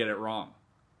 $10 if you get it wrong.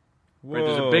 Whoa, right?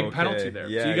 There's a big penalty there.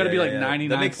 Yeah, so you got to be like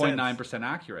 99.9%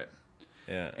 accurate.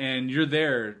 Yeah. And you're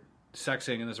there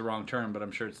sexing, and that's a wrong term, but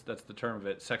I'm sure that's the term of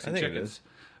it, sexing chickens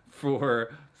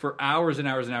for hours and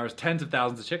hours and hours, tens of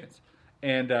thousands of chickens.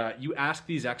 And you ask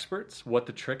these experts what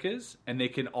the trick is, and they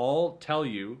can all tell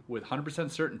you with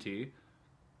 100% certainty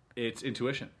it's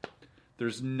intuition.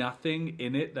 There's nothing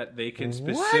in it that they can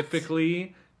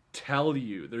specifically tell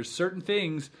you. There's certain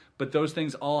things, but those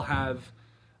things all have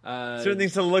certain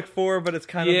things to look for, but it's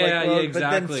kind of like, exactly. But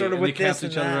then sort of and with they this cancel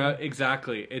each other out.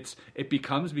 Exactly. It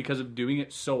becomes, because of doing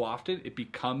it so often, it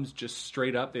becomes just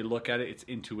straight up. They look at it, it's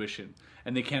intuition,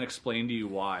 and they can't explain to you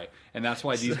why. And that's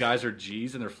why these guys are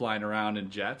G's and they're flying around in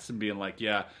jets and being like,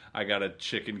 "Yeah, I got a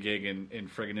chicken gig in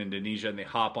friggin' Indonesia," and they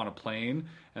hop on a plane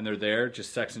and they're there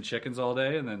just sexing chickens all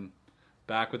day and then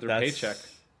back with their paycheck.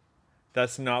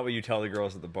 That's not what you tell the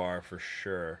girls at the bar, for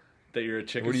sure. That you're a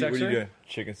chicken sexer? What are you doing?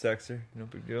 Chicken sexer? No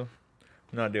big deal.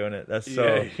 not doing it. That's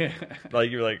so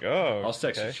like you're like, oh, I'll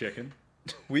sex okay. you chicken.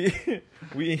 We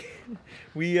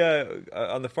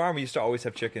on the farm we used to always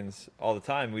have chickens all the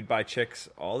time. We'd buy chicks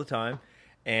all the time,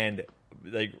 and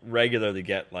like regularly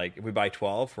get like if we buy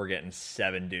 12, we're getting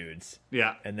 7 dudes.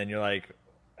 Yeah. And then you're like,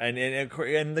 and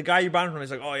the guy you're buying from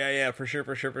is like, oh yeah, for sure.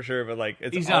 But like,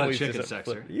 he's not a always chicken just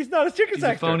sexer. He's not a chicken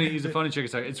sexer. He's a phony chicken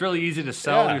sexer. It's really easy to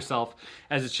sell Yeah. yourself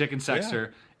as a chicken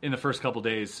sexer in the first couple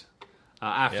days.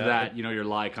 After that, your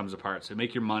lie comes apart. So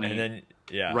make your money And then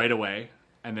right away,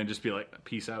 and then just be like,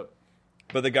 peace out.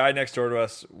 But the guy next door to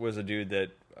us was a dude that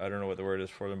I don't know what the word is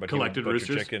for them, but Collected he would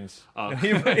butcher roosters? chickens. Oh.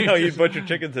 He'd butcher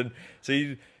chickens, and so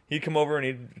he'd come over and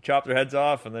he'd chop their heads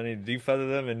off, and then he'd defeather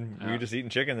them, and we were just eating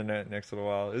chicken the next little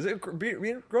while. Is it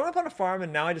growing up on a farm,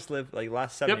 and now I just live like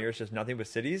last 7 years just nothing but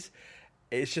cities.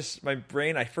 It's just my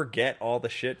brain. I forget all the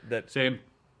shit that Same.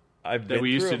 I've That been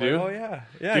we used through. to I'm do? like, oh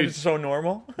yeah, Dude. it's so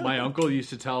normal. My uncle used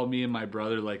to tell me and my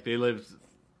brother, like, they live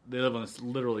on this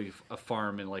literally a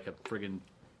farm in like a friggin'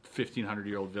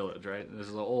 1,500-year-old village, right? This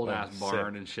is an old ass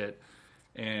barn and shit.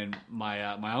 And my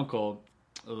uncle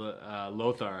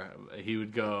Lothar, he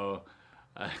would go.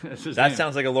 That's his That name.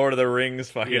 sounds like a Lord of the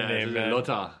Rings fucking Yeah, name, man.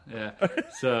 Lothar. Yeah.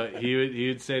 So he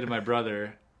would say to my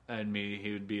brother and me,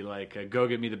 he would be like, "Go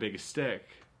get me the biggest stick,"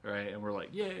 right? And we're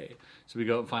like, "Yay!" So we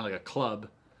go and find like a club.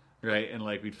 Right, and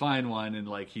like we'd find one, and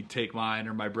like he'd take mine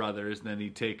or my brother's, and then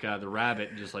he'd take the rabbit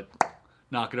and just like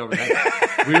knock it over the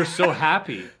head. We were so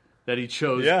happy that he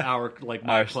chose our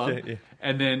my club,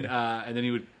 and then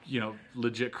he would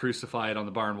legit crucify it on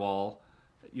the barn wall,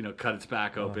 cut its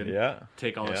back open,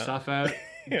 take all the stuff out,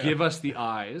 give us the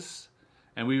eyes,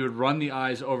 and we would run the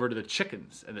eyes over to the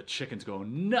chickens, and the chickens go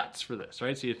nuts for this,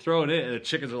 right? So you throw it in, and the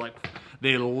chickens are like,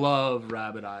 they love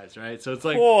rabbit eyes, right? So it's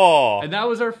like, and that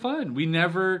was our fun. We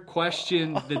never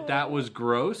questioned that was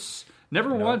gross.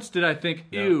 Never once did I think,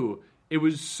 ew. It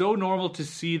was so normal to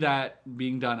see that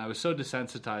being done. I was so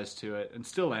desensitized to it, and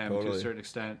still am to a certain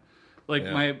extent. Like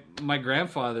my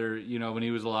grandfather, when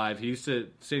he was alive, he used to,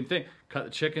 same thing, cut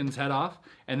the chicken's head off,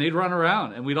 and they'd run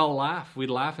around, and we'd all laugh. We'd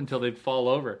laugh until they'd fall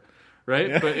over. Right?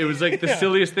 Yeah. But it was like the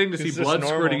silliest thing to see blood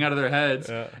squirting out of their heads,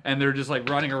 and they're just like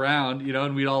running around,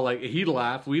 and we'd all like, he'd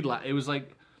laugh, we'd laugh. It was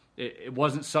like, it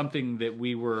wasn't something that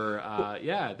we were,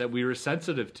 that we were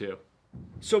sensitive to.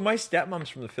 So my stepmom's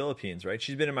from the Philippines, right?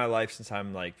 She's been in my life since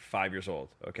I'm like 5 years old,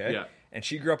 okay? Yeah. And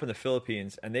she grew up in the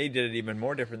Philippines, and they did it even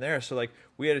more different there. So like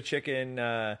we had a chicken,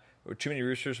 or too many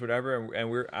roosters, whatever,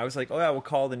 and I was like, oh yeah, we'll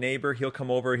call the neighbor, he'll come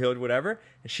over, he'll whatever.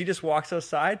 And she just walks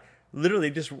outside,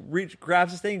 literally just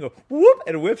grabs this thing and go whoop,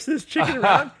 and whips this chicken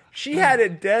around. She had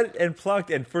it dead and plucked,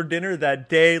 and for dinner that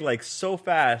day, like so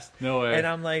fast. No way. And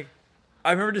I'm like,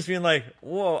 I remember just being like,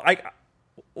 whoa,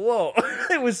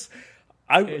 it was.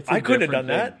 I couldn't have done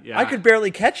that. Yeah. I could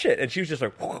barely catch it, and she was just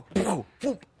like, whoop, whoop,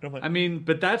 whoop. And I'm like, I mean,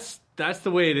 but that's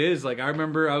the way it is. Like I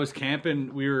remember I was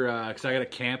camping. We were because I got a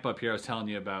camp up here. I was telling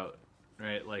you about,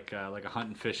 right? Like a hunt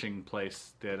and fishing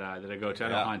place that I go to. I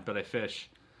don't hunt, but I fish.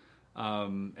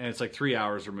 And it's like 3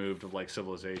 hours removed of like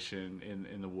civilization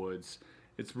in the woods.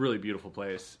 It's a really beautiful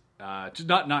place. Just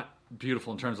not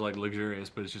beautiful in terms of like luxurious,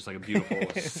 but it's just like a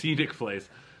beautiful scenic place.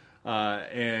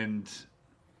 And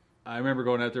I remember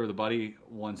going out there with a buddy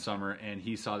one summer, and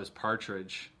he saw this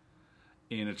partridge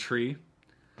in a tree,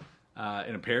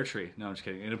 in a pear tree. No, I'm just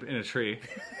kidding. In a tree,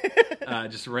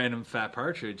 just a random fat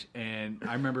partridge. And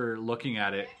I remember looking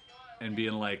at it and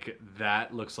being like,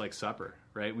 "That looks like supper."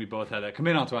 Right? We both had that. Come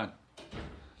in, Antoine.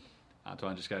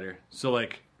 Antoine just got here. So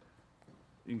like,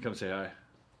 you can come say hi.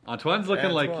 Antoine's looking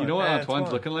like, you know what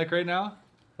Antoine's looking like right now?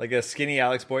 like a skinny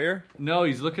Alex Boyer? No,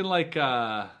 he's looking like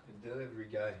delivery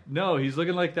guy. No, he's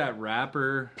looking like that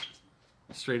rapper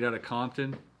straight out of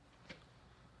Compton.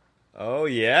 Oh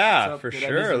yeah, What's up? for Did I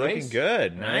miss sure. a Looking race?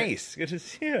 good. Nice. Good to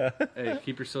see you. Hey,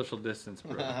 keep your social distance,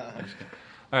 bro. All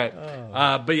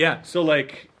right. But yeah, so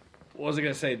like, what was I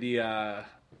going to say? The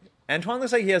Antoine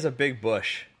looks like he has a big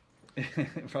bush.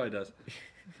 it probably does.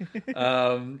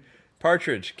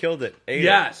 Partridge killed it. Ate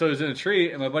Yeah, so it was in a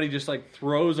tree, and my buddy just like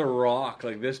throws a rock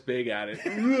like this big at it.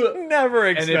 it. Never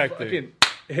And it expected.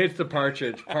 fucking hits the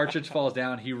partridge. Partridge falls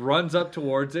down. He runs up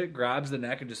towards it, grabs the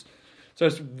neck, and just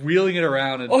starts wheeling it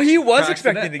around. And Oh, he was cracks the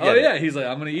expecting neck. to get Oh it. yeah, he's like,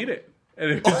 I'm gonna eat it,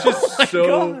 and it was just my so.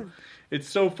 God. It's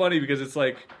so funny because it's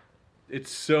like,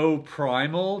 it's so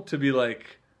primal to be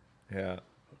like Yeah.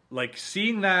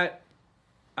 seeing that.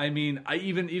 I mean, I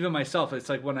even myself, it's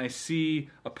like when I see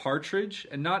a partridge,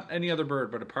 and not any other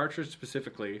bird, but a partridge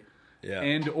specifically, Yeah.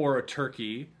 and or a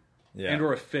turkey. Yeah. And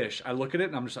or a fish, I look at it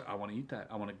and I'm just like, I want to eat that.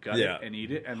 I want to gut Yeah. it and eat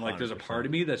it. And like, there's a 100%. part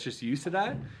of me that's just used to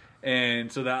that.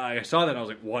 And so that I saw that and I was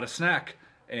like, what a snack!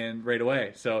 and right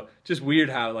away. So just weird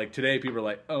how like today people are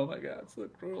like, oh my god, it's so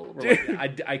cruel. We're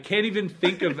like, I can't even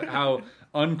think of how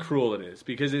uncruel it is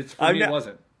because it's for me it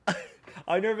wasn't.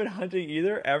 I've never been hunting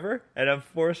either, ever. And I'm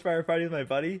forest firefighting with my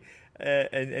buddy.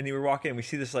 And we were walking and we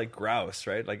see this like grouse,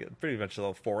 right? Like pretty much a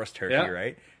little forest turkey,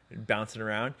 right? Bouncing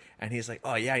around. And he's like,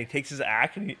 oh yeah. And he takes his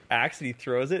axe and he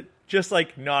throws it just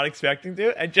like not expecting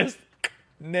to and just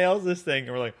nails this thing.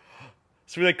 And we're like,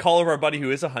 so we like call over our buddy who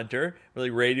is a hunter. We're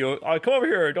like radio, oh, come over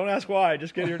here. Don't ask why.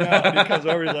 Just get here now. And he comes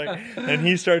over, he's like, and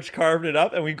he starts carving it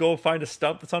up. And we go find a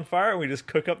stump that's on fire. And we just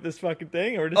cook up this fucking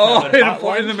thing. And we're just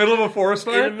in the middle of a forest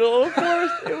fire? In the middle of a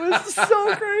forest. It was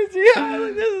so crazy. I was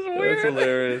like, this is weird. That's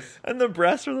hilarious. And the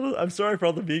breasts were little. I'm sorry for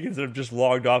all the vegans that have just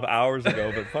logged off hours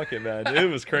ago, but fuck it, man. It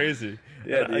was crazy.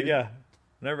 Yeah, dude. Yeah.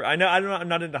 Never. I know. I'm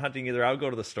not into hunting either. I'll go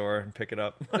to the store and pick it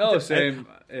up. No, same.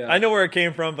 Yeah. I know where it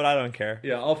came from, but I don't care.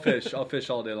 Yeah, I'll fish. I'll fish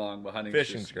all day long, but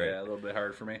Fishing's just, great. Yeah, a little bit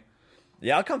hard for me.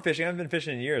 Yeah, I'll come fishing. I haven't been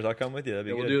fishing in years. I'll come with you. That'd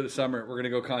be good. We'll do it this summer. We're gonna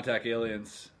go contact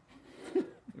aliens. We're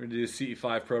gonna do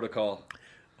CE5 protocol.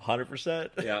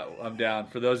 100%. Yeah, I'm down.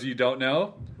 For those of you who don't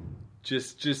know,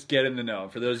 just get in the know.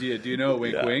 For those of you that do know,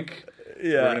 wink, wink.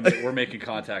 Yeah, we're making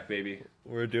contact, baby.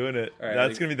 We're doing it. All right,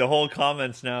 That's gonna be the whole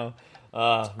comments now.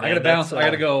 I gotta bounce. I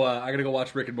gotta go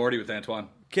watch Rick and Morty with Antoine.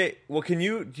 Okay. Well, do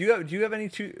you have any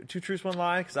two truths, one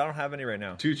lie? Because I don't have any right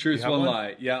now. Two truths, one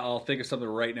lie. Yeah, I'll think of something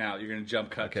right now. You're gonna jump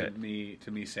cut to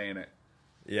me saying it.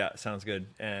 Yeah, sounds good.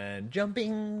 And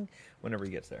jumping whenever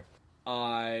he gets there.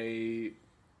 I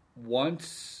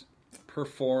once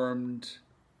performed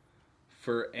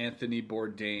for Anthony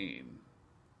Bourdain.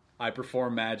 I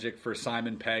performed magic for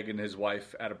Simon Pegg and his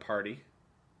wife at a party.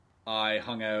 I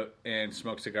hung out and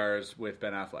smoked cigars with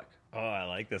Ben Affleck. Oh, I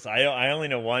like this. I only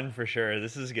know one for sure.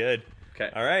 This is good. Okay.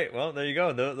 All right. Well, there you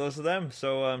go. Those are them.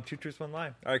 So, two truths, one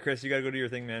lie. All right, Chris, you got to go do your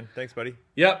thing, man. Thanks, buddy.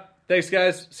 Yep. Thanks,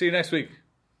 guys. See you next week.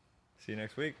 See you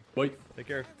next week. Bye. Take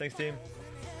care. Thanks, team.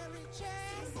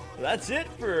 That's it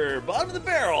for Bottom of the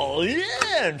Barrel. Yeah,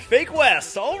 and Fake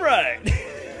West. All right.